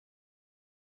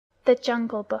The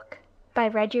Jungle Book by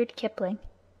Rudyard Kipling.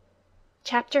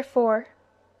 Chapter 4.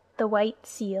 The White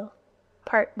Seal.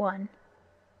 Part 1.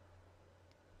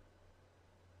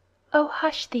 Oh,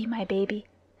 hush thee, my baby,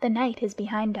 the night is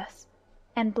behind us,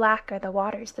 and black are the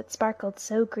waters that sparkled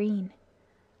so green.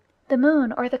 The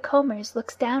moon o'er the combers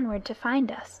looks downward to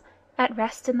find us, at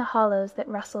rest in the hollows that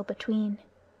rustle between.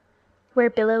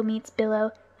 Where billow meets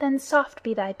billow, then soft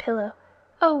be thy pillow,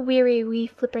 O weary wee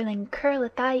flipperling, curl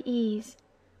at thy ease.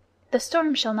 The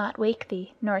storm shall not wake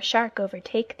thee, nor shark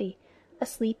overtake thee,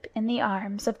 asleep in the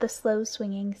arms of the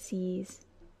slow-swinging seas.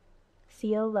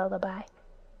 Seal Lullaby.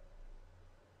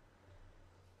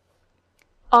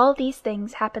 All these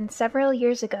things happened several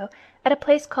years ago at a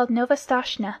place called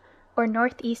Novastoshnah, or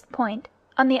Northeast Point,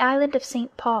 on the island of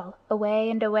St. Paul, away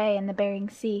and away in the Bering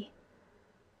Sea.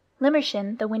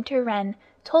 Limmershin, the winter wren,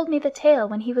 told me the tale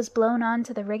when he was blown on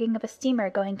to the rigging of a steamer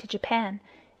going to Japan,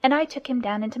 and I took him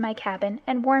down into my cabin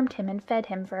and warmed him and fed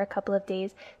him for a couple of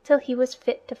days till he was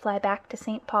fit to fly back to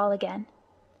St. Paul again.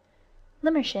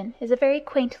 Limmershin is a very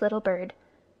quaint little bird,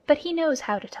 but he knows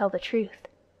how to tell the truth.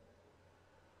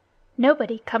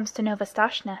 Nobody comes to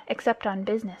Novastoshnah except on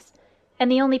business,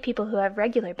 and the only people who have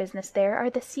regular business there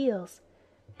are the seals.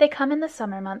 They come in the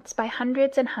summer months by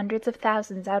hundreds and hundreds of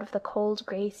thousands out of the cold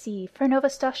gray sea, for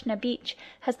Novastoshnah beach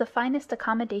has the finest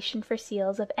accommodation for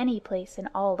seals of any place in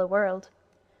all the world.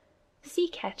 Sea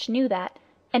Catch knew that,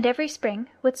 and every spring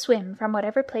would swim from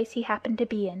whatever place he happened to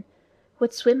be in,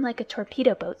 would swim like a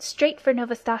torpedo boat straight for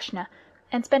Novastoshnah,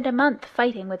 and spend a month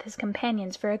fighting with his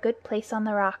companions for a good place on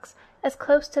the rocks, as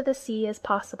close to the sea as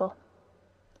possible.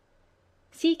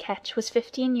 Sea Catch was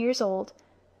 15 years old,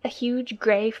 a huge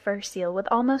gray fur seal with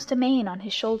almost a mane on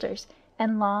his shoulders,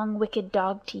 and long, wicked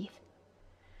dog teeth.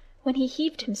 When he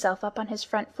heaved himself up on his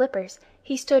front flippers,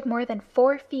 he stood more than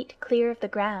 4 feet clear of the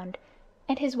ground,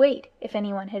 and his weight, if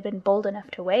anyone had been bold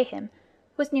enough to weigh him,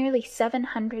 was nearly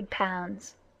 700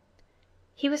 pounds.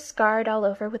 He was scarred all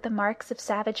over with the marks of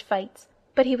savage fights,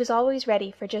 but he was always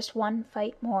ready for just one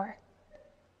fight more.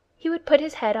 He would put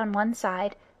his head on one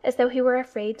side, as though he were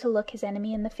afraid to look his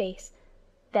enemy in the face.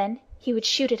 Then he would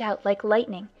shoot it out like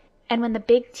lightning, and when the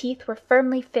big teeth were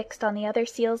firmly fixed on the other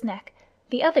seal's neck,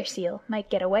 the other seal might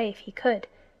get away if he could,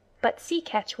 but Sea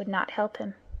Catch would not help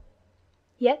him.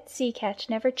 Yet Sea Catch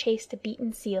never chased a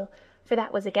beaten seal, for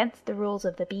that was against the rules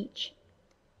of the beach.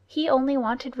 He only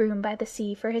wanted room by the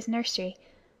sea for his nursery,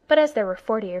 but as there were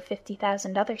 40 or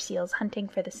 50,000 other seals hunting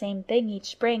for the same thing each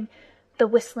spring, the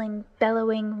whistling,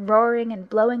 bellowing, roaring, and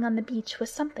blowing on the beach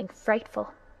was something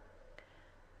frightful.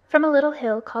 From a little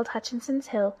hill called Hutchinson's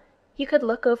Hill you could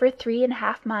look over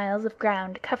 3½ miles of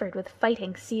ground covered with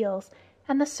fighting seals,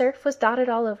 and the surf was dotted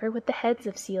all over with the heads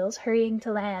of seals hurrying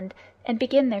to land and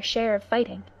begin their share of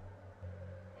fighting.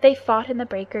 They fought in the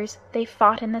breakers, they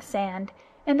fought in the sand,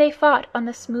 and they fought on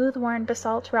the smooth-worn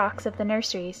basalt rocks of the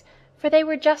nurseries, for they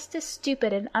were just as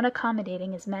stupid and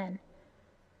unaccommodating as men.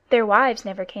 Their wives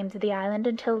never came to the island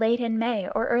until late in May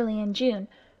or early in June,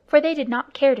 for they did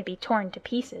not care to be torn to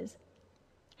pieces.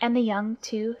 And the young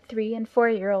 2-, 3-, and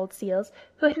 4-year-old seals,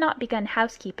 who had not begun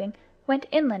housekeeping, went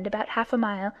inland about half a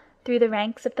mile, through the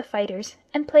ranks of the fighters,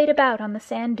 and played about on the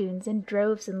sand dunes in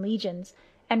droves and legions,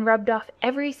 and rubbed off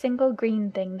every single green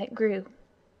thing that grew.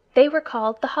 They were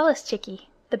called the holluschickie,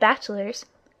 the bachelors,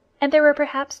 and there were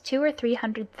perhaps 200,000 or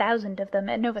 300,000 of them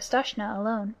at Novastoshnah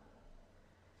alone.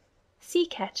 Sea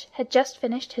Catch had just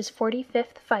finished his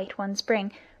 45th fight one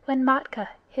spring, when Matka,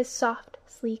 his soft,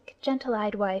 sleek,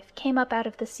 gentle-eyed wife, came up out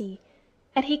of the sea,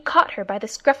 and he caught her by the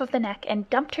scruff of the neck and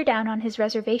dumped her down on his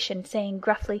reservation, saying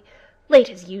gruffly, "Late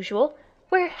as usual!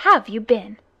 Where have you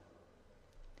been?"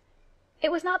 It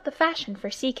was not the fashion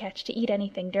for Sea Catch to eat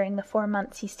anything during the 4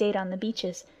 months he stayed on the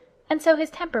beaches, and so his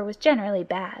temper was generally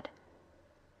bad.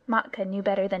 Matka knew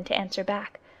better than to answer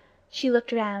back. She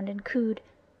looked round and cooed,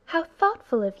 "How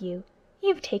thoughtful of you!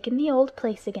 You've taken the old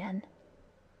place again."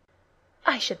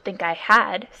 "I should think I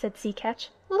had," said Sea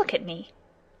Catch. "Look at me."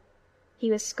 He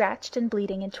was scratched and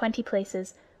bleeding in 20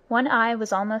 places, one eye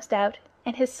was almost out,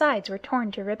 and his sides were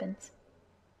torn to ribbons.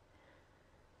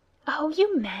 "Oh,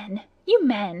 you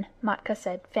men, Matka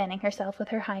said, fanning herself with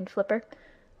her hind flipper.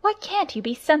 "Why can't you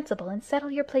be sensible and settle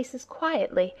your places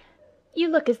quietly? You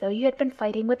look as though you had been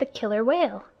fighting with a killer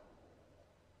whale."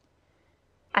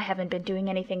 "I haven't been doing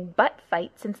anything but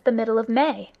fight since the middle of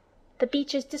May. The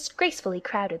beach is disgracefully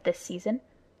crowded this season.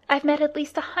 I've met at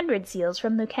least 100 seals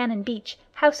from Lukannon beach,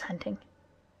 house hunting.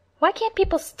 Why can't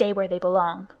people stay where they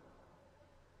belong?"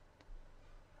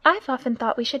 "I've often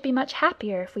thought we should be much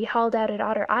happier if we hauled out at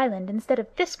Otter Island instead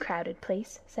of this crowded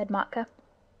place," said Matka.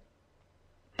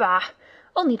 "Bah!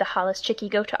 Only the holluschickie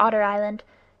go to Otter Island.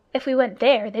 If we went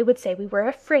there, they would say we were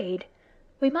afraid.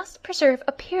 We must preserve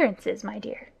appearances, my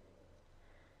dear."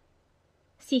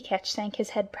 Sea Catch sank his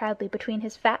head proudly between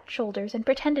his fat shoulders and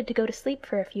pretended to go to sleep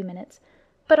for a few minutes,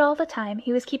 but all the time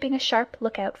he was keeping a sharp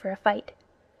lookout for a fight.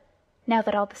 Now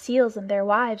that all the seals and their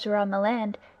wives were on the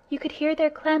land, you could hear their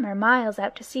clamor miles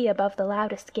out to sea above the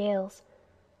loudest gales.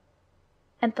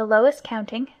 At the lowest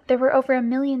counting, there were over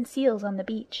 1,000,000 seals on the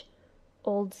beach.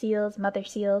 Old seals, mother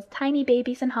seals, tiny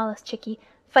babies and holluschickie,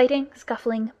 fighting,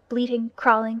 scuffling, bleating,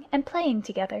 crawling, and playing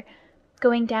together,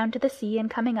 going down to the sea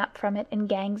and coming up from it in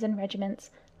gangs and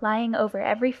regiments, lying over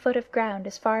every foot of ground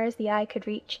as far as the eye could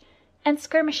reach, and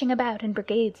skirmishing about in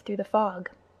brigades through the fog.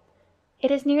 It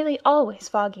is nearly always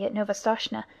foggy at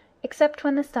Novastoshnah, except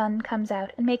when the sun comes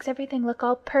out and makes everything look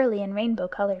all pearly and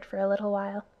rainbow-colored for a little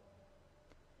while.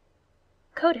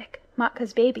 Kotick,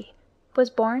 Matka's baby, was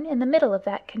born in the middle of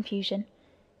that confusion,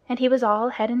 and he was all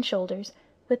head and shoulders,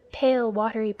 with pale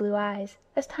watery blue eyes,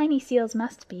 as tiny seals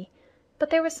must be, but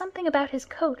there was something about his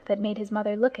coat that made his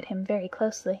mother look at him very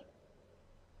closely.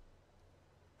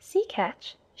 "Sea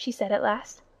Catch," she said at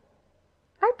last,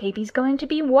 "our baby's going to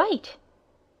be white."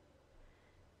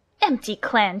 "Empty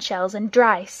clam-shells and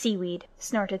dry seaweed!"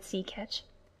 snorted Sea Catch.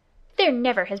 "There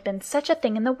never has been such a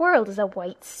thing in the world as a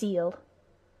white seal."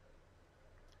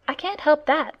 "I can't help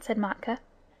that," said Matka.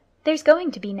 "There's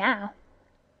going to be now."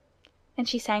 And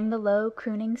she sang the low,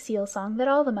 crooning seal song that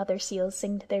all the mother seals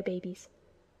sing to their babies.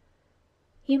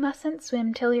 "You mustn't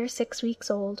swim till you're 6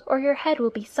 weeks old, or your head will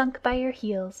be sunk by your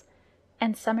heels.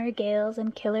 And summer gales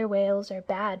and killer whales are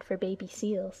bad for baby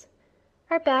seals.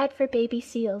 Are bad for baby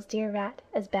seals, dear rat,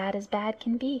 as bad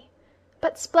can be.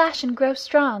 But splash and grow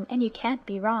strong, and you can't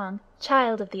be wrong,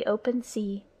 child of the open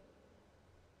sea."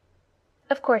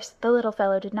 Of course, the little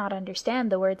fellow did not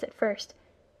understand the words at first.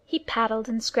 He paddled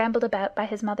and scrambled about by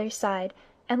his mother's side,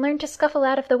 and learned to scuffle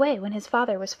out of the way when his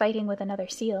father was fighting with another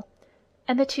seal,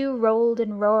 and the two rolled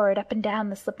and roared up and down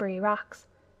the slippery rocks.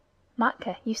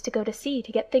 Matka used to go to sea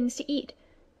to get things to eat,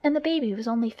 and the baby was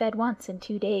only fed once in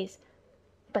 2 days,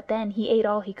 but then he ate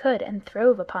all he could and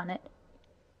throve upon it.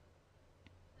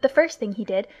 The first thing he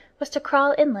did was to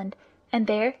crawl inland, and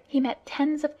there he met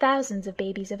tens of thousands of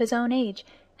babies of his own age,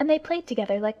 and they played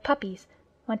together like puppies,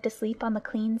 went to sleep on the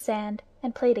clean sand,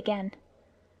 and played again.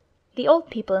 The old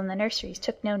people in the nurseries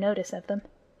took no notice of them,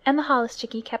 and the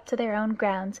holluschickie kept to their own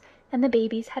grounds, and the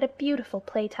babies had a beautiful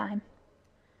playtime.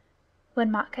 When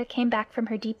Matka came back from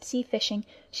her deep-sea fishing,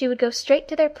 she would go straight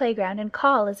to their playground and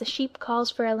call as a sheep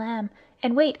calls for a lamb,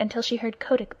 and wait until she heard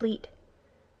Kotick bleat.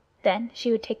 Then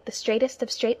she would take the straightest of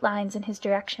straight lines in his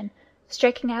direction,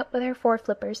 striking out with her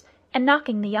fore-flippers and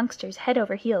knocking the youngsters head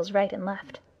over heels right and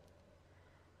left.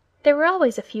 There were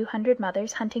always a few hundred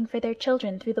mothers hunting for their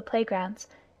children through the playgrounds,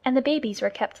 and the babies were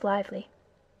kept lively.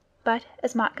 But,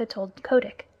 as Matka told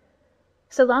Kotick,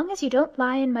 "So long as you don't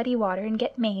lie in muddy water and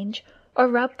get mange, or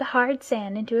rub the hard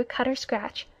sand into a cut or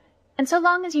scratch, and so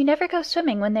long as you never go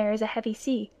swimming when there is a heavy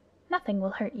sea, nothing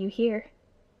will hurt you here."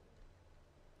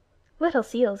 Little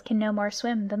seals can no more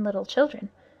swim than little children,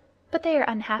 but they are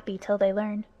unhappy till they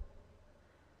learn.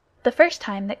 The first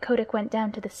time that Kotick went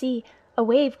down to the sea, a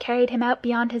wave carried him out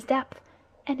beyond his depth,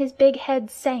 and his big head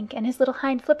sank and his little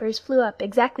hind flippers flew up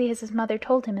exactly as his mother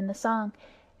told him in the song,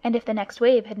 and if the next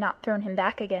wave had not thrown him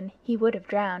back again, he would have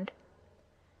drowned.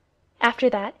 After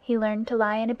that he learned to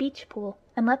lie in a beach pool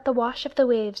and let the wash of the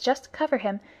waves just cover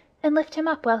him and lift him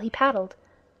up while he paddled,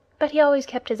 but he always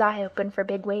kept his eye open for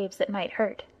big waves that might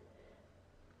hurt.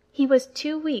 He was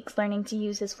 2 weeks learning to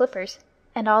use his flippers,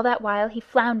 and all that while he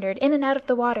floundered in and out of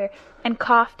the water, and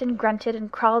coughed and grunted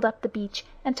and crawled up the beach,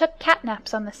 and took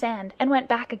cat-naps on the sand, and went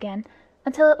back again,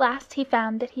 until at last he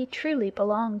found that he truly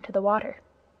belonged to the water.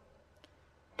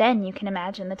 Then you can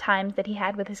imagine the times that he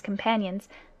had with his companions,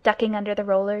 ducking under the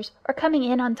rollers, or coming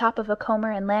in on top of a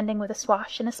comber and landing with a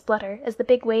swash and a splutter as the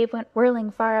big wave went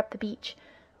whirling far up the beach,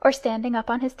 or standing up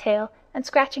on his tail and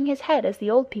scratching his head as the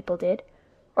old people did,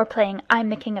 or playing I'm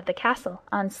the King of the Castle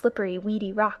on slippery,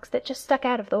 weedy rocks that just stuck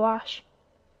out of the wash.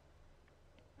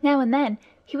 Now and then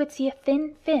he would see a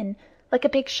thin fin, like a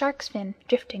big shark's fin,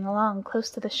 drifting along close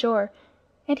to the shore,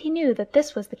 and he knew that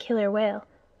this was the killer whale,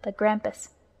 the grampus,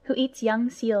 who eats young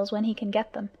seals when he can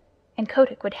get them, and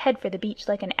Kotick would head for the beach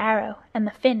like an arrow, and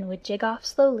the fin would jig off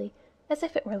slowly, as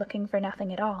if it were looking for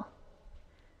nothing at all.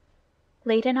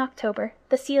 Late in October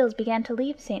the seals began to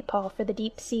leave St. Paul for the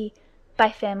deep sea, by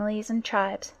families and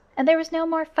tribes, and there was no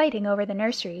more fighting over the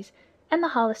nurseries, and the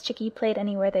holluschickie played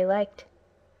anywhere they liked.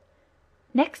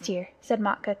 "Next year," said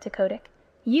Matka to Kotick,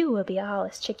 "you will be a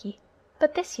holluschickie,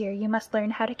 but this year you must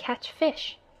learn how to catch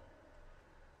fish."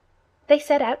 They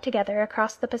set out together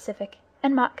across the Pacific,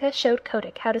 and Matka showed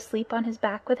Kotick how to sleep on his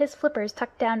back with his flippers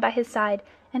tucked down by his side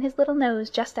and his little nose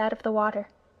just out of the water.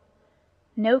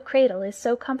 No cradle is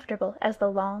so comfortable as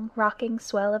the long, rocking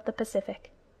swell of the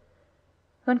Pacific.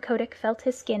 When Kotick felt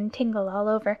his skin tingle all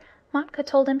over, Matka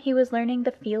told him he was learning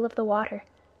the feel of the water,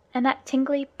 and that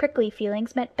tingly, prickly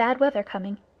feelings meant bad weather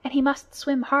coming, and he must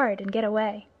swim hard and get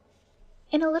away.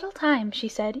 "In a little time," she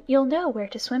said, "you'll know where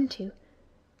to swim to.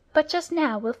 But just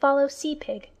now we'll follow Sea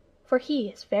Pig, for he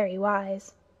is very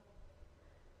wise."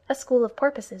 A school of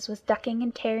porpoises was ducking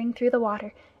and tearing through the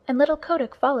water, and little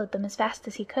Kotick followed them as fast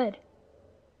as he could.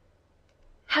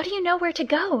 "How do you know where to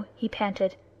go?" he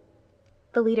panted.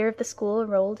 The leader of the school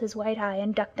rolled his white eye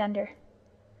and ducked under.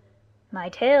 "My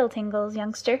tail tingles,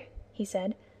 youngster," he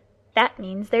said. "That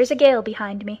means there's a gale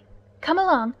behind me. Come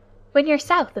along. When you're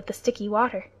south of the sticky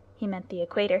water," he meant the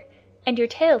equator, "and your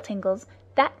tail tingles,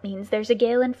 that means there's a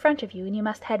gale in front of you and you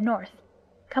must head north.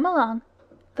 Come along.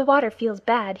 The water feels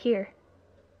bad here."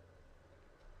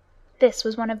 This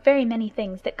was one of very many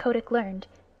things that Kotick learned,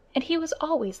 and he was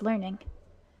always learning.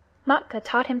 Matka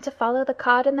taught him to follow the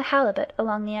cod and the halibut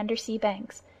along the undersea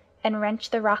banks, and wrench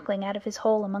the rockling out of his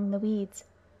hole among the weeds;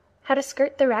 how to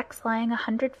skirt the wrecks lying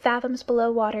 100 fathoms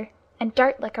below water, and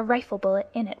dart like a rifle bullet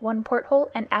in at one porthole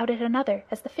and out at another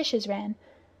as the fishes ran;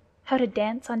 how to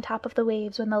dance on top of the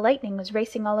waves when the lightning was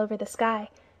racing all over the sky,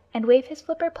 and wave his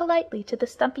flipper politely to the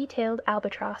stumpy-tailed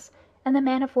albatross and the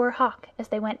man-of-war hawk as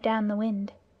they went down the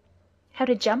wind; how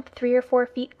to jump 3 or 4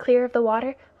 feet clear of the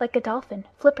water like a dolphin,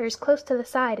 flippers close to the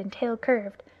side and tail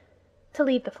curved; to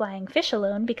leave the flying fish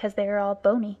alone because they are all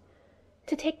bony;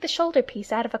 to take the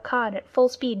shoulder-piece out of a cod at full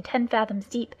speed 10 fathoms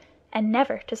deep, and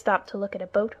never to stop to look at a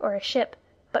boat or a ship,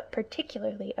 but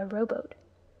particularly a rowboat.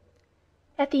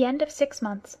 At the end of 6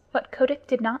 months, what Kotick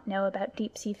did not know about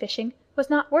deep-sea fishing was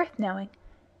not worth knowing,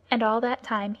 and all that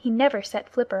time he never set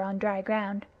Flipper on dry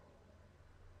ground.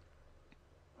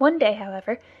 One day,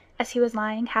 however, as he was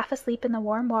lying half asleep in the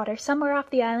warm water somewhere off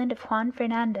the island of Juan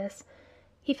Fernandez,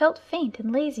 he felt faint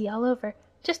and lazy all over,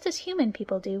 just as human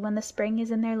people do when the spring is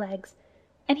in their legs,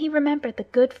 and he remembered the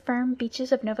good firm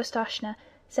beaches of Novastoshnah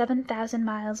 7,000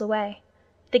 miles away,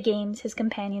 the games his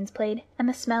companions played, and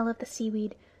the smell of the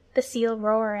seaweed, the seal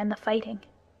roar, and the fighting.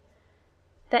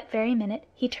 That very minute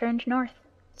he turned north,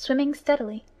 swimming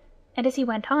steadily, and as he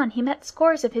went on he met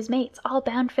scores of his mates all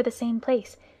bound for the same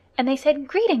place, and they said,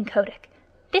 "Greeting, Kotick!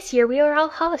 This year we are all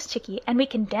holluschickie, and we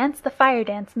can dance the fire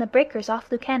dance in the breakers off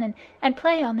Lukannon and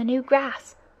play on the new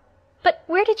grass. But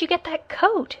where did you get that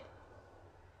coat?"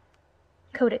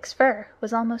 Kotick's fur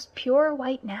was almost pure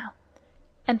white now,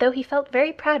 and though he felt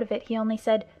very proud of it, he only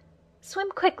said, "Swim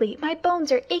quickly, my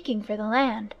bones are aching for the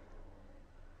land."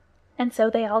 And so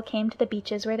they all came to the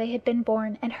beaches where they had been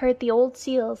born, and heard the old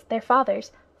seals, their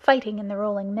fathers, fighting in the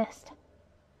rolling mist.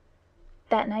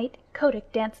 That night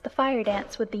Kotick danced the fire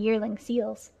dance with the yearling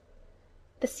seals.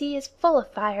 The sea is full of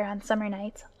fire on summer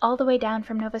nights, all the way down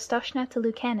from Novastoshnah to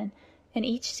Lukannon, and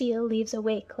each seal leaves a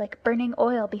wake like burning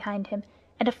oil behind him,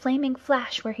 and a flaming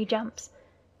flash where he jumps,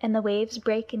 and the waves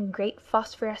break in great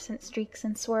phosphorescent streaks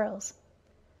and swirls.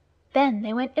 Then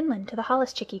they went inland to the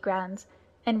holluschickie grounds,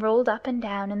 and rolled up and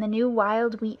down in the new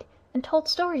wild wheat, and told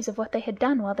stories of what they had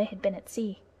done while they had been at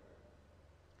sea.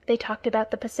 They talked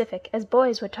about the Pacific as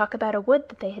boys would talk about a wood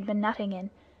that they had been nutting in,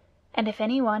 and if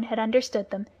any one had understood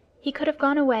them, he could have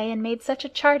gone away and made such a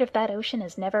chart of that ocean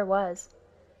as never was.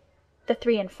 The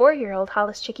 3- and 4-year-old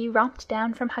holluschickie romped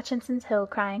down from Hutchinson's Hill,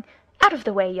 crying, "Out of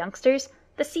the way, youngsters!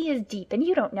 The sea is deep, and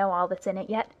you don't know all that's in it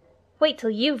yet. Wait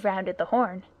till you've rounded the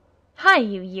Horn. Hi,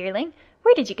 you yearling!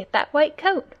 Where did you get that white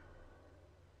coat?"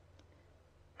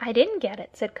 "I didn't get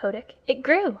it," said Kotick. "It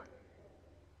grew."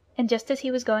 And just as he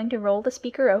was going to roll the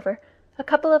speaker over, a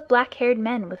couple of black-haired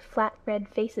men with flat red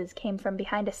faces came from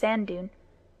behind a sand dune,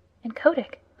 and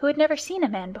Kotick, who had never seen a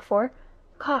man before,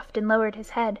 coughed and lowered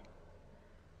his head.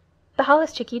 The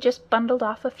holluschickie just bundled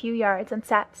off a few yards and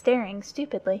sat staring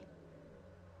stupidly.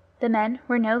 The men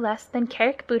were no less than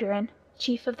Kerick Buterin,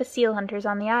 chief of the seal hunters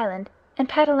on the island, and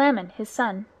Patalamon, his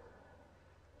son.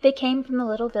 They came from the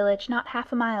little village not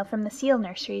half a mile from the seal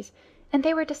nurseries, and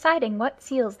they were deciding what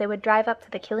seals they would drive up to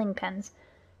the killing pens,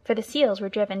 for the seals were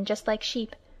driven just like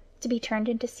sheep, to be turned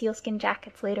into sealskin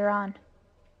jackets later on.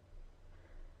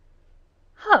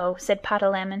 "Ho!" said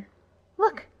Patalamon.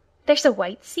 "Look, there's a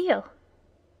white seal."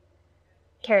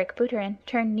 Kerick Buterin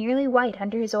turned nearly white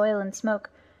under his oil and smoke,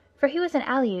 for he was an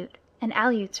Aleut, and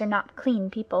Aleuts are not clean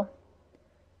people.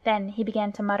 Then he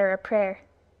began to mutter a prayer.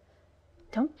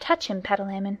 "Don't touch him,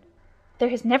 Patalamon. There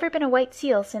has never been a white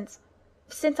seal since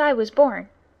I was born.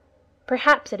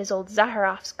 Perhaps it is old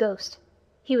Zaharrof's ghost.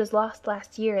 He was lost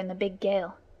last year in the big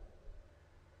gale."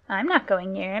 "I'm not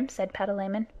going near him," said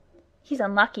Patalamon. "He's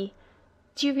unlucky.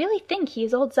 Do you really think he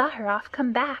is old Zaharroff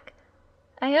come back?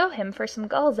 I owe him for some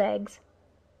gulls' eggs."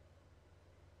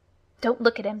 "Don't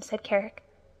look at him," said Kerick.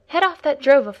 "Head off that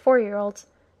drove of 4-year-olds.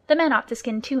 The men ought to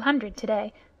skin 200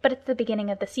 today, but it's the beginning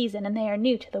of the season and they are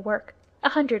new to the work.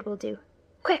 100 will do.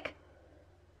 Quick!"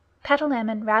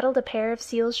 Patalamon rattled a pair of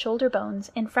seal's shoulder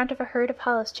bones in front of a herd of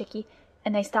holluschickie,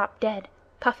 and they stopped dead,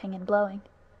 puffing and blowing.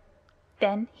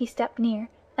 Then he stepped near,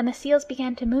 and the seals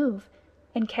began to move,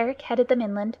 and Kerick headed them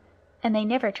inland, and they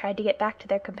never tried to get back to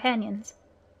their companions.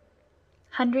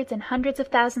 Hundreds and hundreds of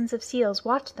thousands of seals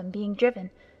watched them being driven,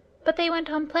 but they went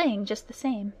on playing just the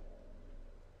same.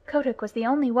 Kotick was the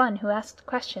only one who asked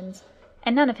questions,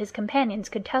 and none of his companions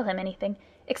could tell him anything,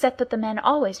 except that the men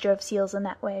always drove seals in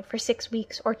that way for 6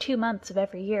 weeks or 2 months of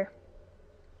every year.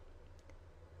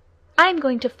 "I'm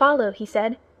going to follow," he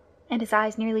said, and his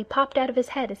eyes nearly popped out of his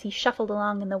head as he shuffled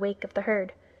along in the wake of the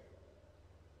herd.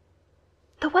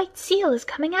 "The white seal is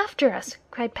coming after us!"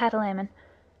 cried Patalamon.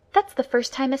 "That's the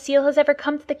first time a seal has ever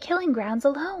come to the killing grounds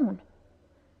alone."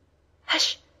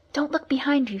 "Hush! Don't look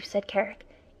behind you," said Kerick.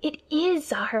 "It is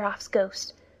Zaharroff's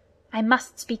ghost. I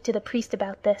must speak to the priest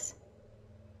about this."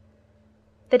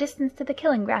 The distance to the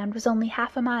killing ground was only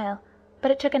half a mile,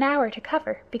 but it took an hour to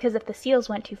cover, because if the seals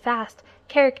went too fast,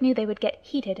 Kerick knew they would get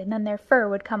heated and then their fur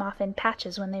would come off in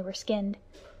patches when they were skinned.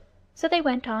 So they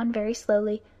went on very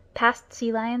slowly, past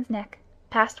Sea Lion's Neck,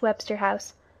 past Webster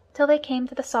House, till they came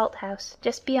to the salt house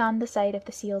just beyond the sight of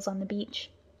the seals on the beach.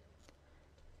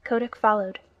 Kotick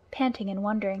followed, panting and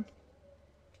wondering.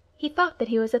 He thought that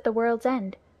he was at the world's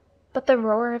end, but the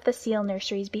roar of the seal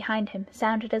nurseries behind him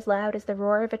sounded as loud as the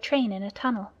roar of a train in a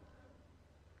tunnel.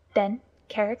 Then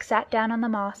Kerick sat down on the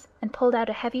moss and pulled out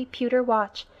a heavy pewter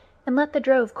watch and let the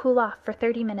drove cool off for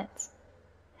 30 minutes,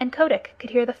 and Kotick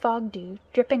could hear the fog dew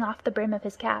dripping off the brim of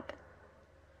his cap.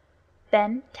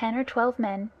 Then 10 or 12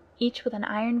 men, each with an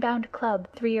iron-bound club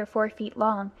 3 or 4 feet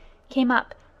long, came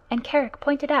up, and Kerick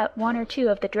pointed out 1 or 2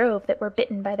 of the drove that were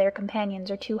bitten by their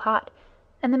companions or too hot,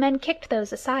 and the men kicked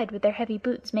those aside with their heavy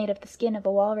boots made of the skin of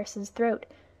a walrus's throat.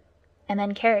 And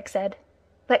then Kerick said,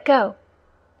 "Let go!"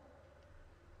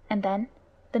 And then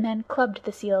the men clubbed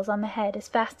the seals on the head as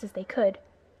fast as they could.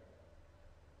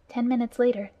 10 minutes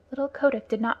later, little Kotick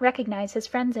did not recognize his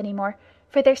friends any more,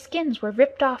 for their skins were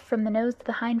ripped off from the nose to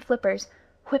the hind flippers,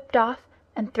 whipped off,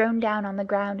 and thrown down on the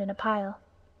ground in a pile.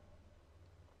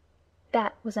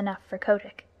 That was enough for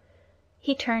Kotick.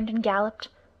 He turned and galloped,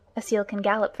 a seal can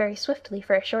gallop very swiftly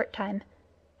for a short time,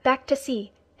 back to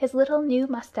sea, his little new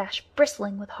mustache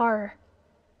bristling with horror.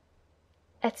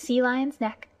 At Sea Lion's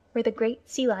Neck, where the great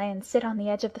sea lions sit on the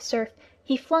edge of the surf,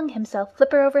 he flung himself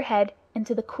flipper overhead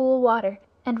into the cool water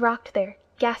and rocked there,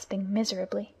 gasping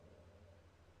miserably.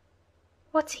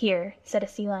 "What's here?" said a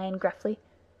sea lion gruffly,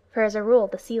 for as a rule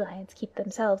the sea lions keep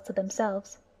themselves to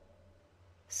themselves.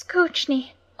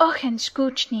 "Skoochnie! Ochen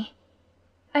skoochnie!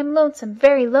 I'm lonesome,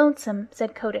 very lonesome,"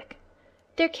 said Kotick.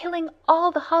 "They're killing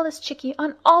all the holluschickie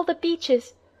on all the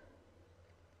beaches."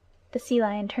 The sea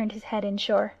lion turned his head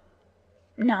inshore.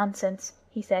 "Nonsense,"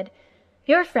 he said.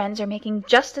 "Your friends are making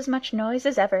just as much noise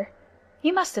as ever.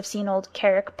 You must have seen old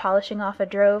Kerick polishing off a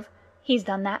drove. He's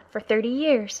done that for 30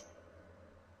 years."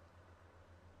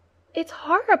 "It's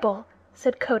horrible,"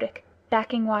 said Kotick,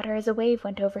 backing water as a wave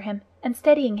went over him, and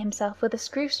steadying himself with a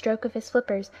screw stroke of his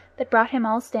flippers that brought him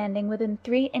all standing within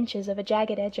 3 inches of a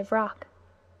jagged edge of rock.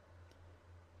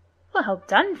 "Well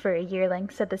done for a yearling,"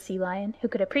 said the sea lion, who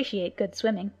could appreciate good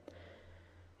swimming.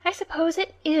 "I suppose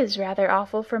it is rather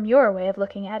awful from your way of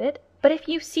looking at it, but if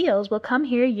you seals will come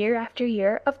here year after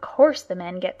year, of course the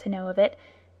men get to know of it,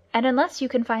 and unless you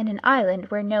can find an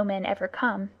island where no men ever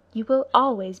come, you will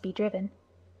always be driven."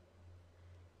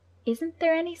 "Isn't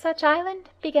there any such island?"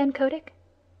 began Kotick.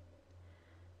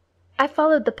 "I've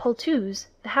followed the poltoos,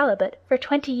 the halibut, for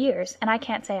 20 years, and I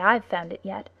can't say I've found it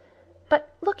yet. But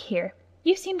look here,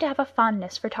 you seem to have a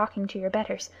fondness for talking to your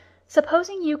betters.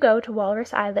 Supposing you go to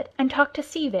Walrus Islet and talk to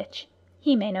Sea Vitch.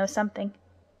 He may know something.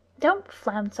 Don't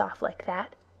flounce off like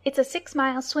that. It's a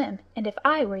 6-mile swim, and if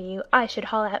I were you I should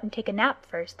haul out and take a nap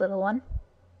first, little one."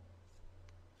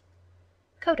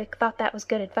 Kotick thought that was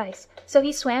good advice, so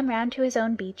he swam round to his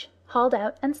own beach, hauled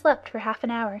out, and slept for half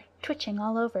an hour, twitching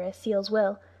all over as seals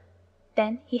will.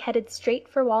 Then he headed straight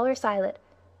for Walrus Islet,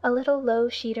 a little low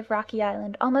sheet of rocky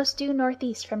island almost due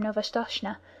northeast from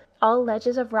Novastoshnah, all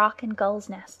ledges of rock and gulls'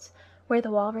 nests, where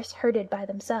the walrus herded by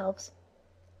themselves.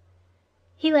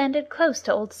 He landed close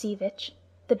to old Sea Vitch,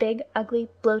 the big, ugly,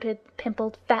 bloated,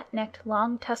 pimpled, fat-necked,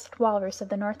 long-tusked walrus of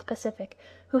the North Pacific,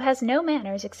 who has no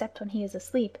manners except when he is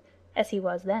asleep, as he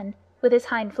was then, with his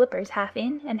hind flippers half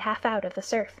in and half out of the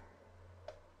surf.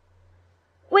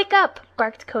 "Wake up!"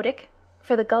 barked Kotick,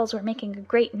 for the gulls were making a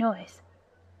great noise.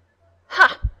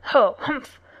 "Ha! Ho!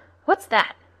 Humph! What's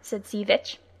that?" said Sea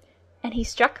Vitch, and he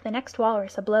struck the next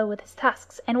walrus a blow with his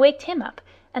tusks, and waked him up,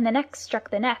 and the next struck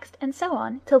the next, and so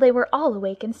on, till they were all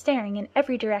awake and staring in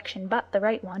every direction but the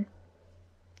right one.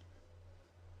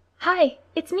 "Hi!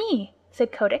 It's me!"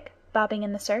 said Kotick, bobbing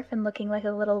in the surf and looking like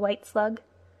a little white slug.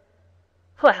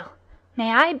 "Well,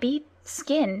 may I be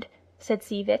skinned!" said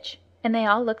Sea Vitch, and they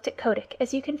all looked at Kotick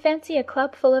as you can fancy a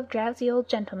club full of drowsy old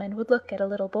gentlemen would look at a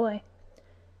little boy.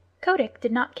 Kotick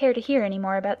did not care to hear any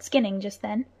more about skinning just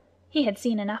then. He had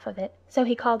seen enough of it, so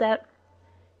he called out,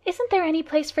 "Isn't there any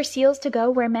place for seals to go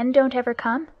where men don't ever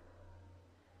come?"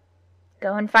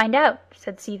 "Go and find out,"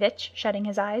 said Sea Vitch, shutting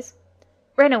his eyes.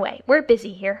 "Run away, we're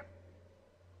busy here."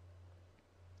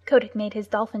 Kotick made his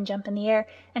dolphin jump in the air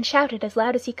and shouted as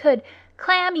loud as he could,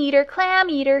 "Clam eater! Clam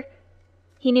eater!"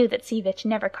 He knew that Sea Vitch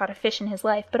never caught a fish in his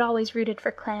life, but always rooted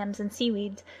for clams and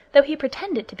seaweeds, though he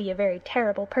pretended to be a very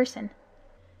terrible person.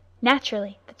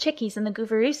 Naturally, the chickies and the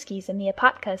gooverooskis and the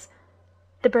apatkas,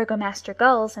 the burgomaster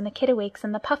gulls and the kittiwakes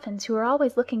and the puffins, who were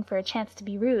always looking for a chance to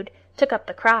be rude, took up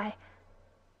the cry.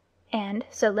 And,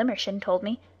 so Limmershin told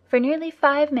me, for nearly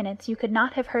 5 minutes you could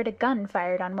not have heard a gun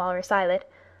fired on Walrus Islet.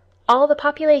 All the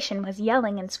population was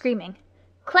yelling and screaming,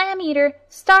 "Clam eater!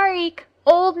 Stareek!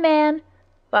 Old man!"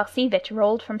 while Sea Vitch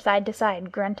rolled from side to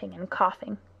side, grunting and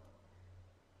coughing.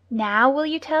 "Now will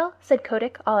you tell?" said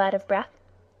Kotick, all out of breath.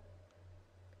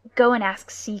 "Go and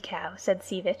ask Sea Cow," said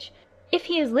Sea Vitch. "If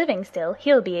he is living still,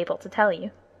 he'll be able to tell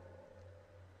you."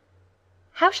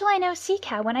 "How shall I know Sea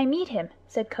Cow when I meet him?"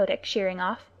 said Kotick, sheering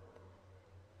off.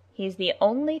 "He's the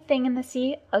only thing in the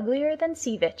sea uglier than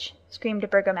Sea Vitch," screamed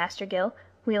Burgomaster Gill,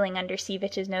 wheeling under Sea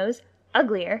Vitch's nose.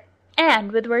 "Uglier,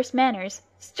 and with worse manners.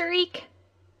 Streak!"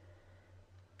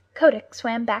 Kotick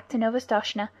swam back to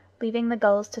Novastoshnah, leaving the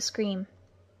gulls to scream.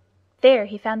 There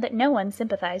he found that no one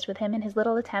sympathized with him in his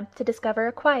little attempt to discover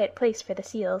a quiet place for the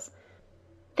seals.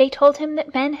 They told him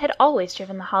that men had always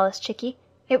driven the holluschickie,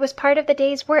 it was part of the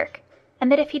day's work,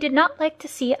 and that if he did not like to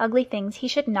see ugly things he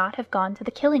should not have gone to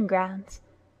the killing grounds.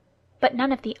 But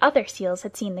none of the other seals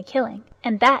had seen the killing,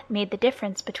 and that made the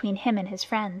difference between him and his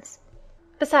friends.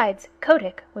 Besides,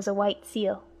 Kotick was a white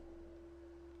seal.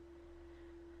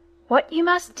 "What you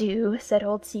must do," said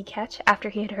old Sea Catch, after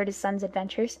he had heard his son's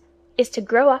adventures, "is to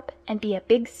grow up and be a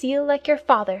big seal like your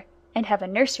father, and have a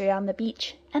nursery on the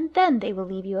beach, and then they will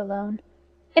leave you alone.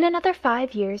 In another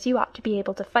 5 years you ought to be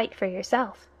able to fight for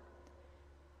yourself."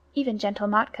 Even gentle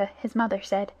Matka, his mother,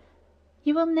 said,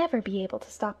 "You will never be able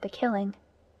to stop the killing.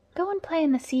 Go and play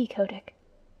in the sea, Kotick."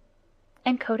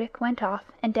 And Kotick went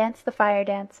off and danced the fire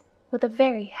dance, with a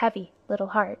very heavy little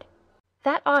heart.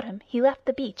 That autumn he left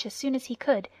the beach as soon as he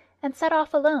could, and set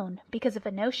off alone because of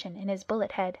a notion in his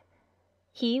bullet head.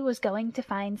 He was going to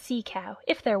find Sea Cow,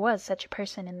 if there was such a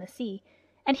person in the sea,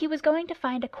 and he was going to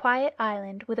find a quiet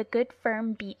island with a good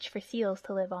firm beach for seals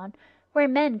to live on, where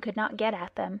men could not get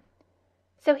at them.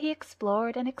 So he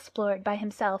explored and explored by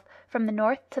himself from the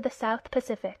North to the South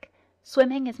Pacific,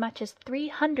 swimming as much as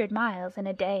 300 miles in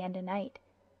a day and a night.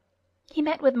 He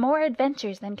met with more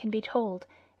adventures than can be told,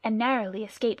 and narrowly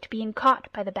escaped being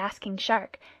caught by the basking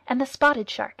shark, and the spotted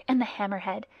shark, and the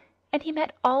hammerhead, and he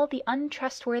met all the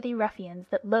untrustworthy ruffians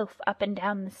that loaf up and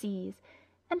down the seas,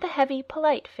 and the heavy,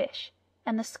 polite fish,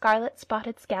 and the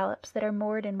scarlet-spotted scallops that are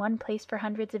moored in one place for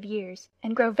hundreds of years,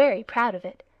 and grow very proud of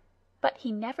it. But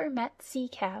he never met Sea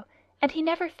Cow, and he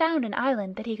never found an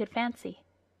island that he could fancy.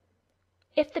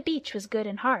 If the beach was good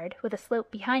and hard, with a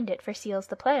slope behind it for seals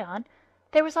to play on,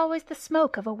 there was always the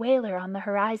smoke of a whaler on the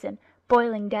horizon,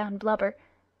 boiling down blubber,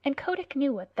 and Kotick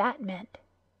knew what that meant.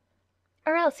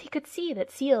 Or else he could see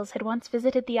that seals had once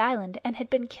visited the island and had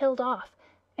been killed off,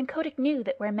 and Kotick knew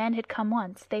that where men had come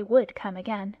once they would come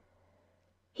again.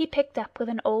 He picked up with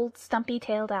an old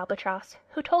stumpy-tailed albatross,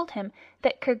 who told him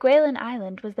that Kerguelen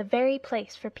Island was the very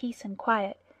place for peace and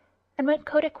quiet, and when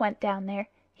Kotick went down there,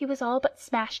 he was all but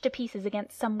smashed to pieces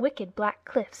against some wicked black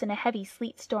cliffs in a heavy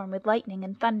sleet storm with lightning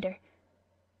and thunder.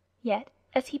 Yet,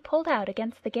 as he pulled out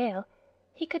against the gale,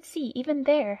 he could see even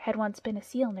there had once been a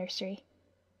seal nursery,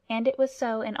 and it was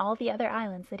so in all the other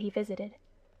islands that he visited.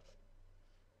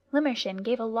 Limmershin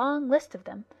gave a long list of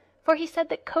them, for he said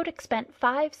that Kotick spent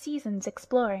 5 seasons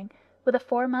exploring, with a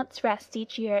 4 months' rest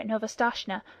each year at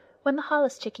Novastoshnah, when the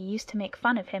holluschickie used to make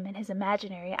fun of him in his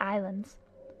imaginary islands.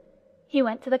 He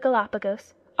went to the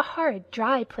Galapagos, a horrid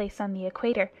dry place on the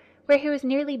equator, where he was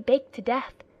nearly baked to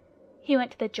death. He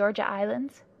went to the Georgia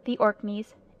Islands, the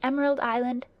Orkneys, Emerald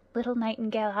Island, Little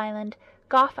Nightingale Island,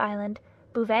 Gough Island,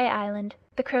 Bouvet Island,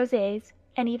 the Crozets,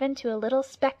 and even to a little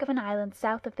speck of an island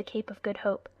south of the Cape of Good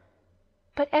Hope.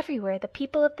 but everywhere the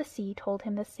people of the sea told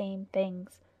him the same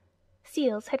things.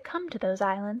 Seals had come to those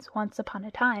islands once upon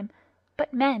a time,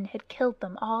 but men had killed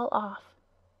them all off.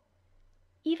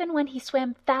 Even when he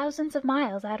swam thousands of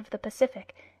miles out of the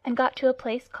Pacific and got to a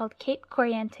place called Cape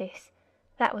Corrientes,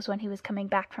 that was when he was coming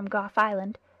back from Gough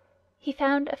Island, he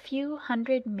found a few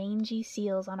hundred mangy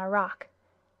seals on a rock,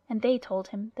 and they told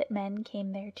him that men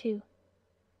came there too.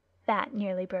 That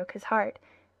nearly broke his heart,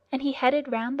 and he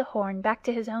headed round the Horn back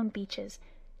to his own beaches,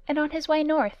 and on his way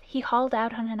north he hauled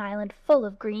out on an island full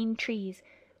of green trees,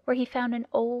 where he found an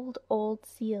old, old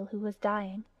seal who was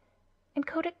dying, and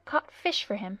Kotick caught fish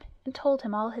for him and told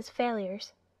him all his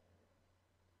failures.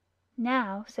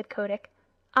 "Now," said Kotick,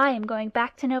 "I am going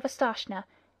back to Novastoshnah,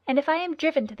 and if I am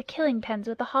driven to the killing pens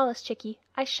with the holluschickie,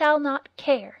 I shall not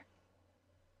care."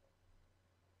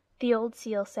 The old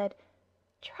seal said,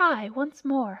 "Try once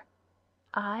more.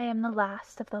 I am the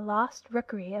last of the lost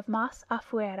rookery of Mas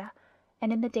Afuera,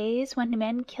 and in the days when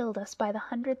men killed us by the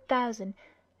 100,000,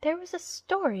 there was a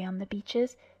story on the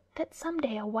beaches that some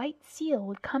day a white seal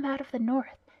would come out of the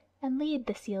north and lead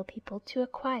the seal people to a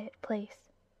quiet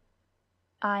place.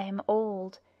 I am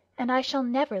old, and I shall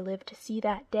never live to see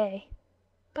that day,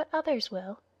 but others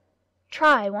will.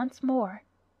 Try once more."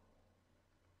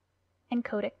 And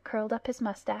Kotick curled up his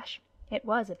mustache—it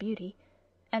was a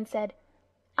beauty—and said,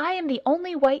 "I am the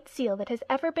only white seal that has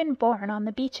ever been born on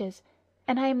the beaches,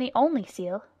 and I am the only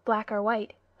seal, black or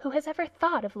white, who has ever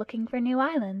thought of looking for new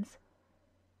islands."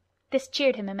 This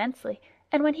cheered him immensely,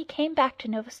 and when he came back to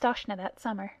Novastoshnah that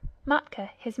summer, Matka,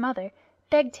 his mother,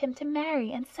 begged him to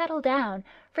marry and settle down,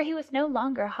 for he was no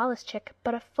longer a holluschickie,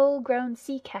 but a full-grown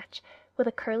sea-catch, with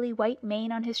a curly white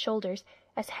mane on his shoulders,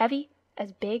 as heavy,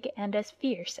 as big, and as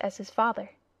fierce as his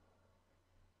father.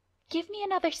 "Give me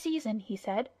another season," he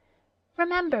said.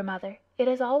 "Remember, mother, it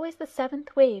is always the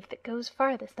seventh wave that goes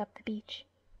farthest up the beach."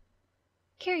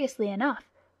 Curiously enough,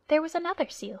 there was another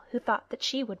seal who thought that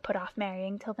she would put off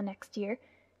marrying till the next year,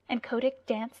 and Kotick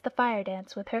danced the fire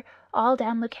dance with her all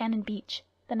down Lukannon beach,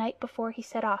 the night before he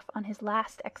set off on his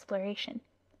last exploration.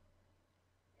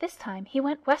 This time he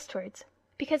went westwards,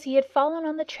 because he had fallen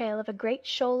on the trail of a great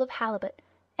shoal of halibut,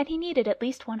 and he needed at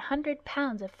least 100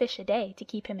 pounds of fish a day to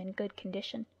keep him in good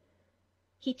condition.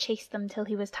 He chased them till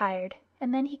he was tired,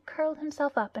 and then he curled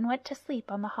himself up and went to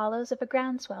sleep on the hollows of a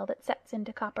groundswell that sets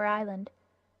into Copper Island.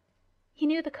 He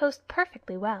knew the coast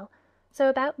perfectly well, so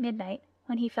about midnight,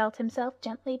 when he felt himself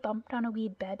gently bumped on a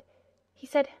weed bed, he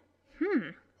said,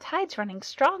 "Tide's running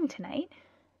strong tonight,"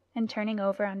 and turning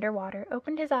over under water,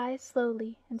 opened his eyes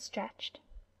slowly and stretched.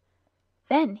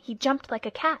 Then he jumped like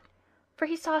a cat, for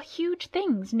he saw huge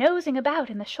things nosing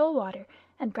about in the shoal water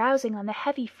and browsing on the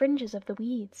heavy fringes of the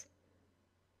weeds.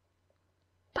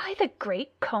 "By the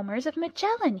great combers of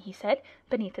Magellan," he said,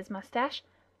 beneath his mustache,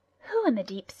 "who in the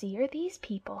deep sea are these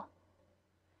people?"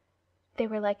 They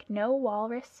were like no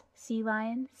walrus, sea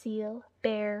lion, seal,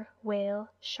 bear, whale,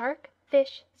 shark,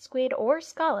 fish, squid, or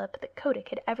scallop that Kotick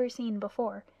had ever seen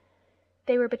before.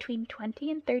 They were between 20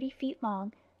 and 30 feet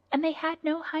long, and they had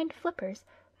no hind flippers,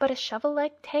 but a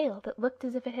shovel-like tail that looked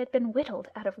as if it had been whittled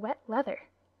out of wet leather.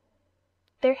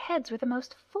 Their heads were the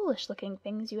most foolish-looking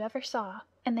things you ever saw,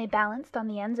 and they balanced on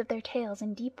the ends of their tails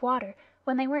in deep water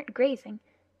when they weren't grazing,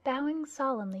 bowing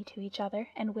solemnly to each other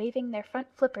and waving their front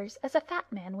flippers as a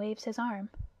fat man waves his arm.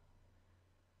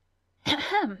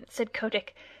 "Ahem!" said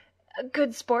Kotick.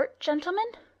 "Good sport,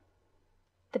 gentlemen?"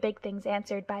 The big things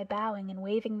answered by bowing and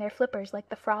waving their flippers like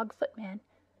the frog footman.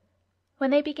 When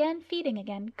they began feeding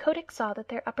again, Kotick saw that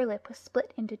their upper lip was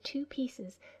split into 2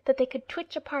 pieces that they could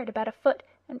twitch apart about a foot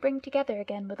and bring together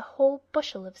again with a whole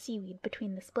bushel of seaweed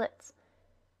between the splits.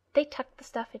 They tucked the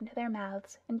stuff into their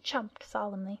mouths and chumped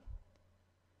solemnly.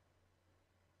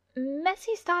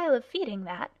 "Messy style of feeding,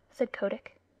 that," said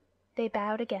Kotick. They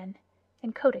bowed again,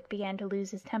 and Kotick began to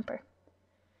lose his temper.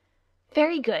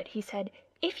 "Very good," he said.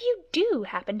 "If you do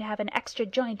happen to have an extra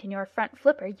joint in your front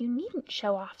flipper, you needn't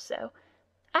show off so.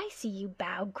 I see you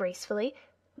bow gracefully,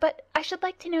 but I should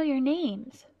like to know your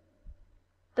names."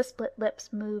 The split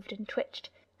lips moved and twitched,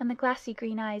 and the glassy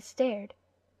green eyes stared,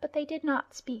 but they did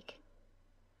not speak.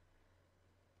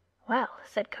 "Well,"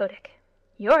 said Kotick,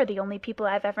 "you're the only people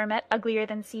I've ever met uglier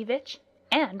than Sea Vitch,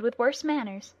 and with worse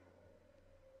manners."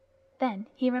 Then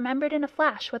he remembered in a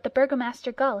flash what the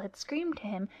Burgomaster Gull had screamed to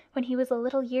him when he was a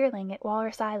little yearling at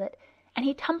Walrus Islet, and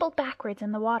he tumbled backwards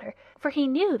in the water, for he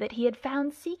knew that he had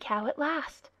found Sea Cow at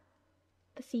last.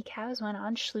 The sea cows went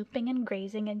on schlooping and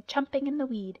grazing and chumping in the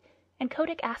weed, and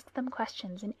Kotick asked them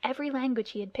questions in every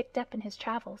language he had picked up in his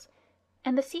travels,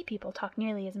 and the sea people talk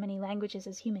nearly as many languages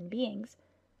as human beings.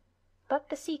 But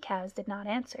the sea cows did not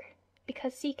answer,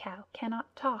 because Sea Cow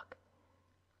cannot talk.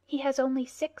 He has only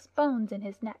 6 bones in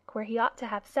his neck where he ought to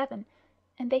have 7,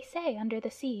 and they say under the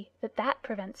sea that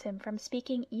prevents him from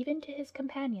speaking even to his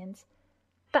companions.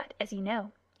 But, as you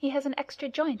know, he has an extra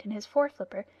joint in his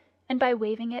foreflipper, and by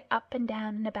waving it up and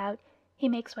down and about, he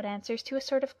makes what answers to a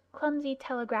sort of clumsy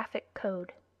telegraphic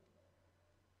code.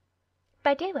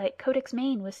 By daylight Kodak's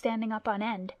mane was standing up on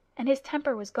end, and his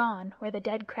temper was gone where the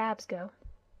dead crabs go.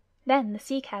 Then the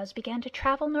sea-cows began to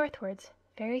travel northwards,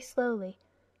 very slowly,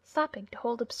 stopping to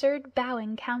hold absurd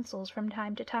bowing councils from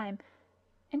time to time,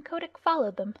 and Kotick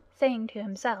followed them, saying to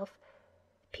himself,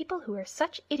 "People who are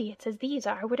such idiots as these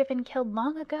are would have been killed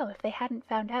long ago if they hadn't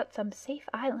found out some safe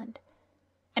island.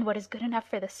 And what is good enough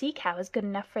for the sea-cow is good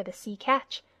enough for the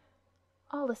sea-catch.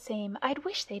 All the same, I'd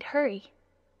wish they'd hurry."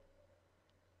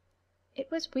 It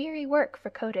was weary work for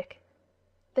Kotick.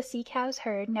 The sea-cow's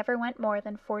herd never went more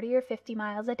than 40 or 50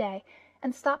 miles a day,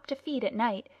 and stopped to feed at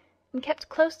night, and kept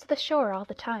close to the shore all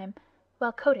the time,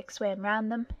 while Kotick swam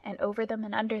round them, and over them,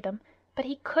 and under them, but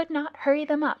he could not hurry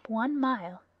them up 1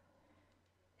 mile.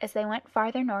 As they went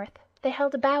farther north, they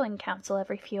held a bowing council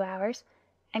every few hours,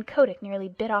 and Kotick nearly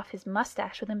bit off his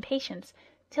mustache with impatience,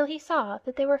 till he saw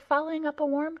that they were following up a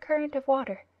warm current of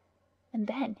water, and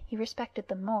then he respected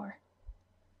them more.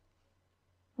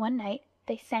 One night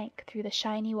they sank through the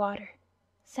shiny water,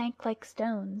 sank like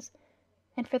stones,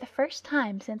 and for the first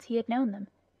time since he had known them,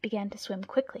 began to swim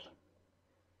quickly.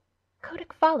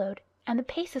 Kotick followed, and the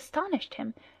pace astonished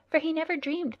him, for he never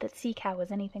dreamed that Sea-Cow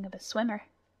was anything of a swimmer.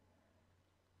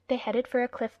 They headed for a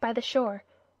cliff by the shore,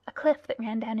 a cliff that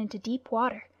ran down into deep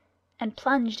water, and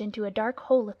plunged into a dark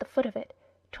hole at the foot of it,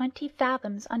 20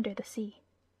 fathoms under the sea.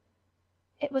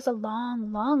 It was a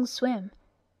long, long swim,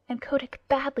 and Kotick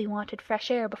badly wanted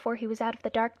fresh air before he was out of the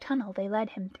dark tunnel they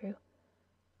led him through.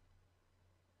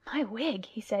 "My wig!"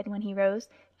 he said when he rose,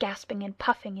 gasping and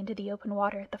puffing into the open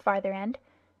water at the farther end.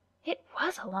 "It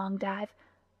was a long dive,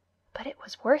 but it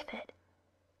was worth it."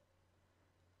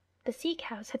 The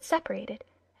sea-cows had separated,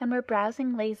 and were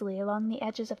browsing lazily along the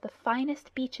edges of the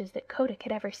finest beaches that Kotick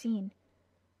had ever seen.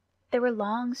 There were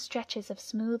long stretches of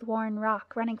smooth-worn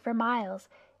rock running for miles,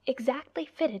 exactly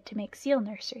fitted to make seal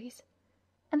nurseries,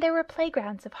 and there were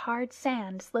playgrounds of hard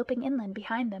sand sloping inland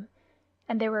behind them,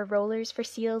 and there were rollers for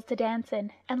seals to dance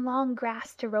in, and long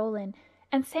grass to roll in,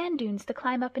 and sand dunes to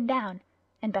climb up and down,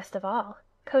 and best of all,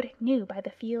 Kotick knew by the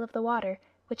feel of the water,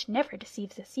 which never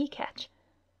deceives a sea-catch,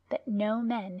 that no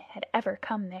men had ever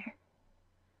come there.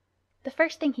 The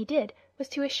first thing he did was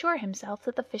to assure himself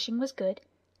that the fishing was good,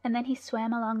 and then he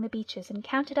swam along the beaches and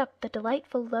counted up the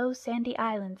delightful low sandy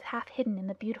islands half hidden in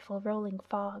the beautiful rolling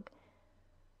fog.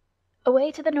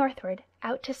 Away to the northward,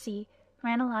 out to sea,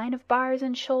 ran a line of bars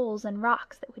and shoals and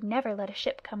rocks that would never let a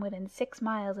ship come within 6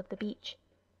 miles of the beach,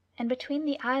 and between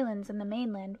the islands and the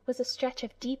mainland was a stretch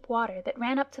of deep water that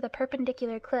ran up to the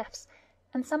perpendicular cliffs,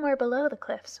 and somewhere below the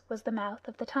cliffs was the mouth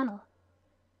of the tunnel.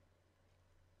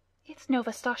 "It's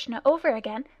Novastoshnah over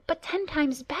again, but 10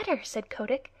 times better," said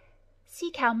Kotick.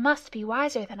 "Sea-Cow must be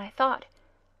wiser than I thought.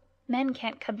 Men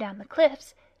can't come down the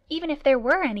cliffs, even if there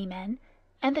were any men,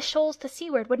 and the shoals to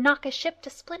seaward would knock a ship to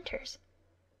splinters.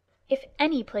 If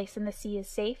any place in the sea is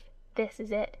safe, this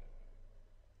is it."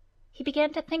 He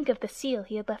began to think of the seal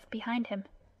he had left behind him,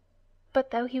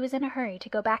 but though he was in a hurry to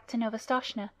go back to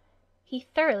Novastoshnah, he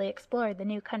thoroughly explored the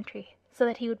new country, so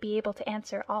that he would be able to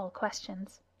answer all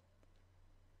questions.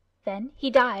 Then he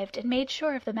dived and made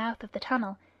sure of the mouth of the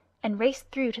tunnel, and raced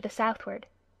through to the southward.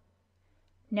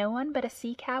 No one but a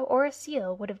sea-cow or a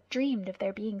seal would have dreamed of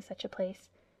there being such a place,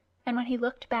 and when he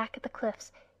looked back at the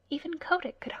cliffs, even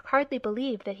Kotick could hardly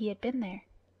believe that he had been there.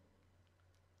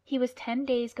 He was 10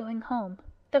 days going home,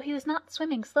 though he was not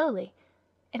swimming slowly,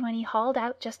 and when he hauled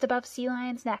out just above Sea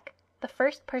Lion's neck, the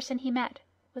first person he met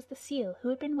was the seal who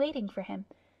had been waiting for him,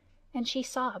 and she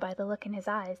saw by the look in his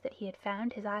eyes that he had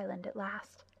found his island at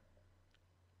last.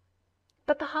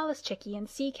 But the holluschickie and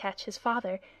Sea-Catch, his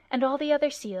father, and all the other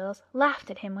seals laughed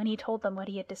at him when he told them what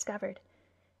he had discovered,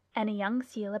 and a young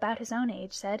seal about his own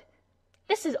age said,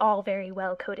 "This is all very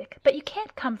well, Kotick, but you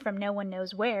can't come from no one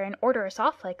knows where and order us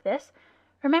off like this.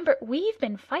 Remember, we've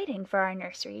been fighting for our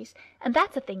nurseries, and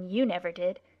that's a thing you never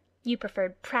did. You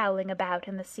preferred prowling about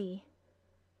in the sea."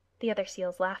 The other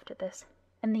seals laughed at this,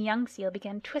 and the young seal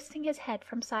began twisting his head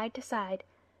from side to side.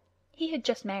 He had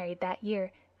just married that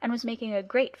year, and was making a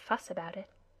great fuss about it.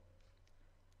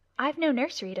 "I've no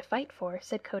nursery to fight for,"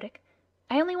 said Kotick.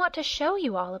 "I only want to show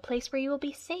you all a place where you will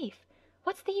be safe.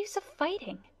 What's the use of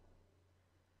fighting?"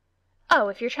 "Oh,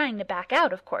 if you're trying to back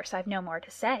out, of course I've no more to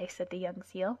say," said the young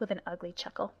seal, with an ugly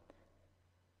chuckle.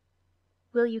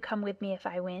 "Will you come with me if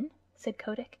I win?" said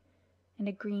Kotick, and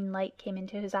a green light came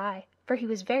into his eye, for he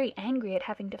was very angry at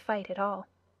having to fight at all.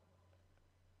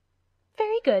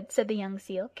 "Very good," said the young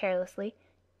seal, carelessly.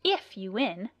 "If you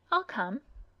win, I'll come."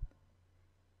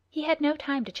 He had no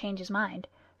time to change his mind,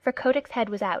 for Kotick's head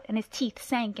was out and his teeth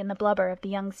sank in the blubber of the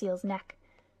young seal's neck.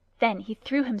 Then he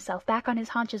threw himself back on his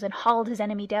haunches and hauled his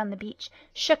enemy down the beach,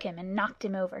 shook him and knocked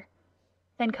him over.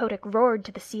 Then Kotick roared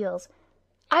to the seals,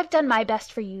 "I've done my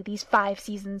best for you these 5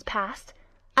 seasons past.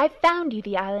 I've found you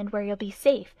the island where you'll be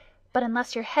safe, but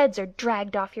unless your heads are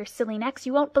dragged off your silly necks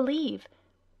you won't believe.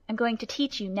 I'm going to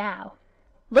teach you now.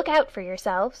 Look out for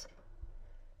yourselves."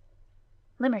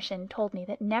 Limmershin told me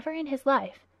that never in his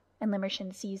life, and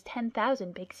Limmershin sees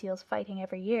 10,000 big seals fighting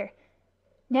every year,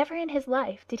 never in his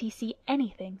life did he see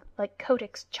anything like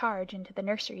Kotick's charge into the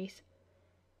nurseries.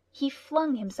 He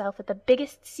flung himself at the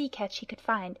biggest sea catch he could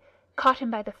find, caught him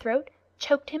by the throat,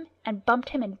 choked him, and bumped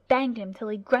him and banged him till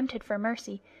he grunted for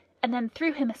mercy, and then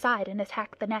threw him aside and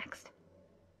attacked the next.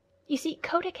 You see,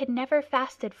 Kotick had never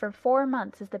fasted for 4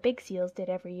 months as the big seals did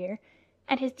every year,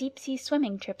 and his deep-sea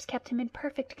swimming trips kept him in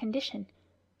perfect condition.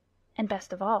 And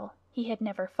best of all, he had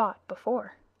never fought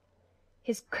before.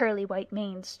 His curly white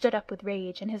mane stood up with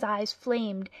rage, and his eyes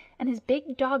flamed, and his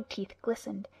big dog teeth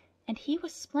glistened, and he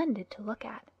was splendid to look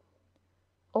at.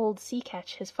 Old Sea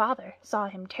Catch, his father, saw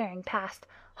him tearing past,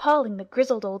 hauling the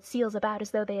grizzled old seals about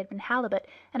as though they had been halibut,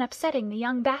 and upsetting the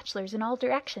young bachelors in all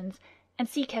directions, and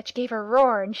Sea Catch gave a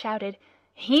roar and shouted,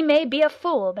 "He may be a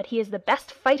fool, but he is the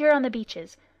best fighter on the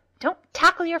beaches. Don't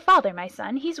tackle your father, my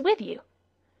son, he's with you."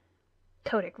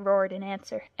 Kotick roared in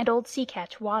answer, and old Sea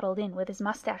Catch waddled in with his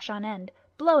mustache on end,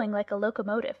 blowing like a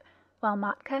locomotive, while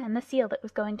Matka and the seal that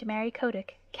was going to marry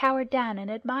Kotick cowered down and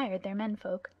admired their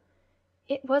menfolk.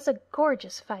 It was a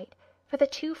gorgeous fight, for the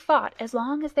two fought as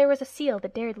long as there was a seal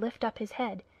that dared lift up his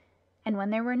head, and when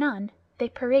there were none, they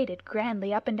paraded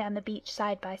grandly up and down the beach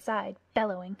side by side,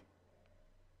 bellowing.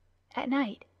 At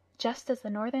night, just as the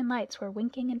northern lights were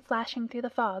winking and flashing through the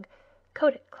fog,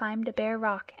 Kotick climbed a bare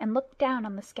rock and looked down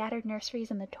on the scattered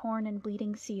nurseries and the torn and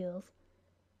bleeding seals.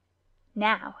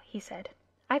 "Now," he said,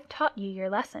 "I've taught you your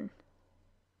lesson."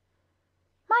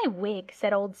 "My wig!"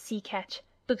 said old Sea Catch,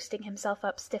 boosting himself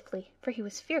up stiffly, for he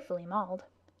was fearfully mauled.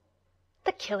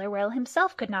 "The killer whale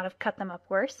himself could not have cut them up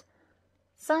worse.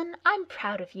 Son, I'm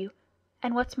proud of you,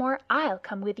 and what's more, I'll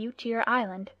come with you to your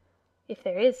island, if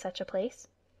there is such a place.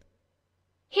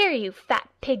 Here, you fat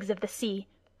pigs of the sea,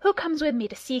 who comes with me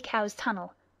to Sea Cow's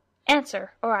tunnel?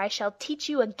 Answer, or I shall teach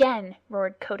you again!"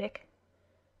 roared Kotick.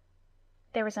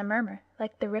 There was a murmur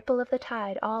like the ripple of the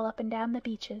tide all up and down the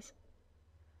beaches.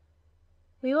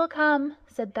 "We will come,"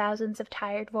 said thousands of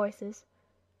tired voices.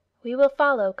 "We will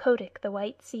follow Kotick the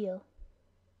White Seal."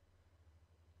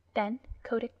 Then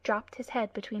Kotick dropped his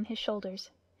head between his shoulders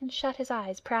and shut his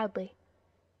eyes proudly.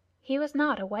 He was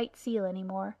not a white seal any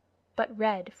more, but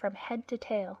red from head to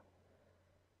tail.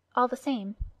 All the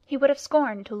same, he would have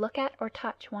scorned to look at or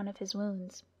touch one of his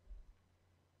wounds.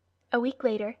 A week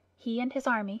later he and his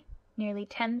army, nearly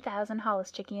 10,000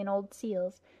 holluschickie old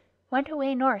seals, went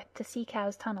away north to Sea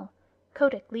Cow's tunnel,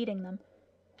 Kotick leading them,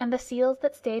 and the seals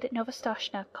that stayed at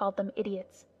Novastoshnah called them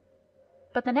idiots.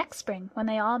 But the next spring, when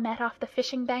they all met off the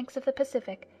fishing banks of the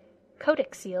Pacific,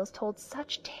 Kotick's seals told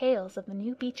such tales of the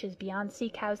new beaches beyond Sea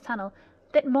Cow's tunnel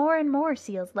that more and more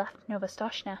seals left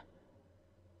Novastoshnah.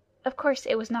 Of course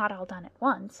it was not all done at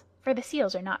once, for the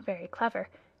seals are not very clever,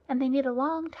 and they need a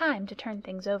long time to turn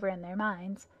things over in their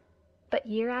minds. But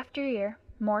year after year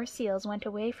more seals went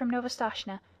away from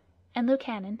Novastoshnah and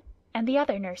Lukannon and the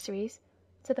other nurseries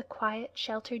to the quiet,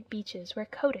 sheltered beaches where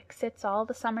Kotick sits all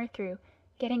the summer through,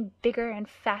 getting bigger and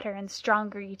fatter and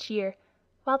stronger each year,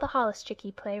 while the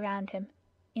holluschickie play round him,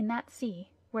 in that sea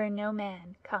where no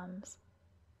man comes.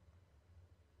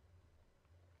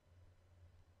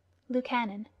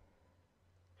 Lukannon.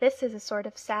 This is a sort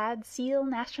of sad seal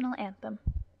national anthem.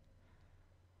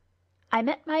 I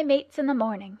met my mates in the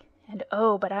morning, and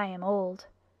oh, but I am old,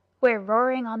 where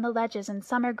roaring on the ledges and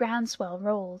summer groundswell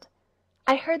rolled.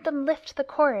 I heard them lift the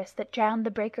chorus that drowned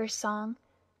the breakers' song,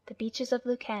 the beaches of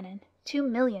Lukannon,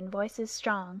 2,000,000 voices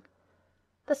strong.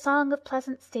 The song of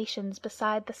pleasant stations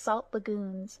beside the salt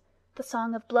lagoons, the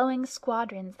song of blowing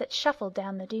squadrons that shuffled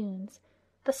down the dunes,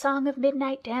 the song of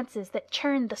midnight dances that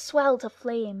churned the swell to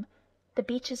flame, the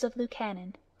beaches of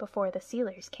Lukannon before the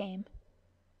sealers came.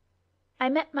 I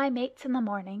met my mates in the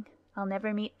morning, I'll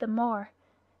never meet them more.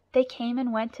 They came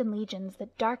and went in legions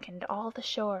that darkened all the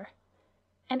shore.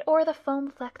 And o'er the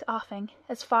foam-flecked offing,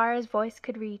 as far as voice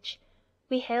could reach,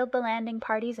 we hailed the landing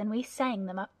parties and we sang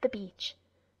them up the beach.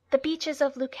 The beaches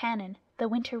of Lukannon, the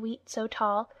winter wheat so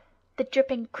tall, the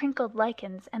dripping crinkled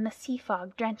lichens and the sea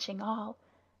fog drenching all,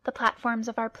 the platforms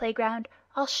of our playground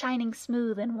all shining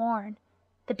smooth and worn,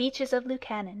 the beaches of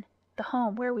Lukannon, the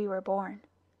home where we were born.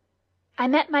 I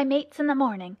met my mates in the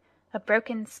morning, a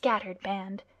broken, scattered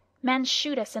band. Men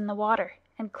shoot us in the water,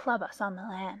 and club us on the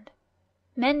land.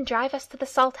 Men drive us to the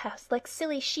salt house like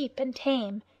silly sheep and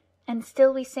tame, and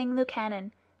still we sing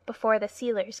Lukannon before the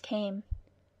sealers came.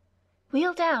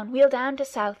 Wheel down to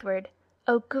southward,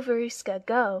 O Gooverooska,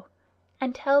 go,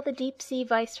 and tell the deep-sea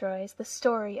viceroys the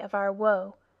story of our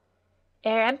woe.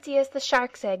 Ere empty as the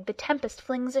shark's egg the tempest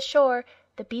flings ashore,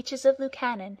 the beaches of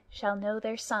Lukannon shall know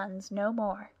their sons no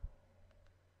more.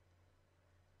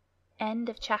 End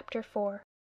of chapter 4.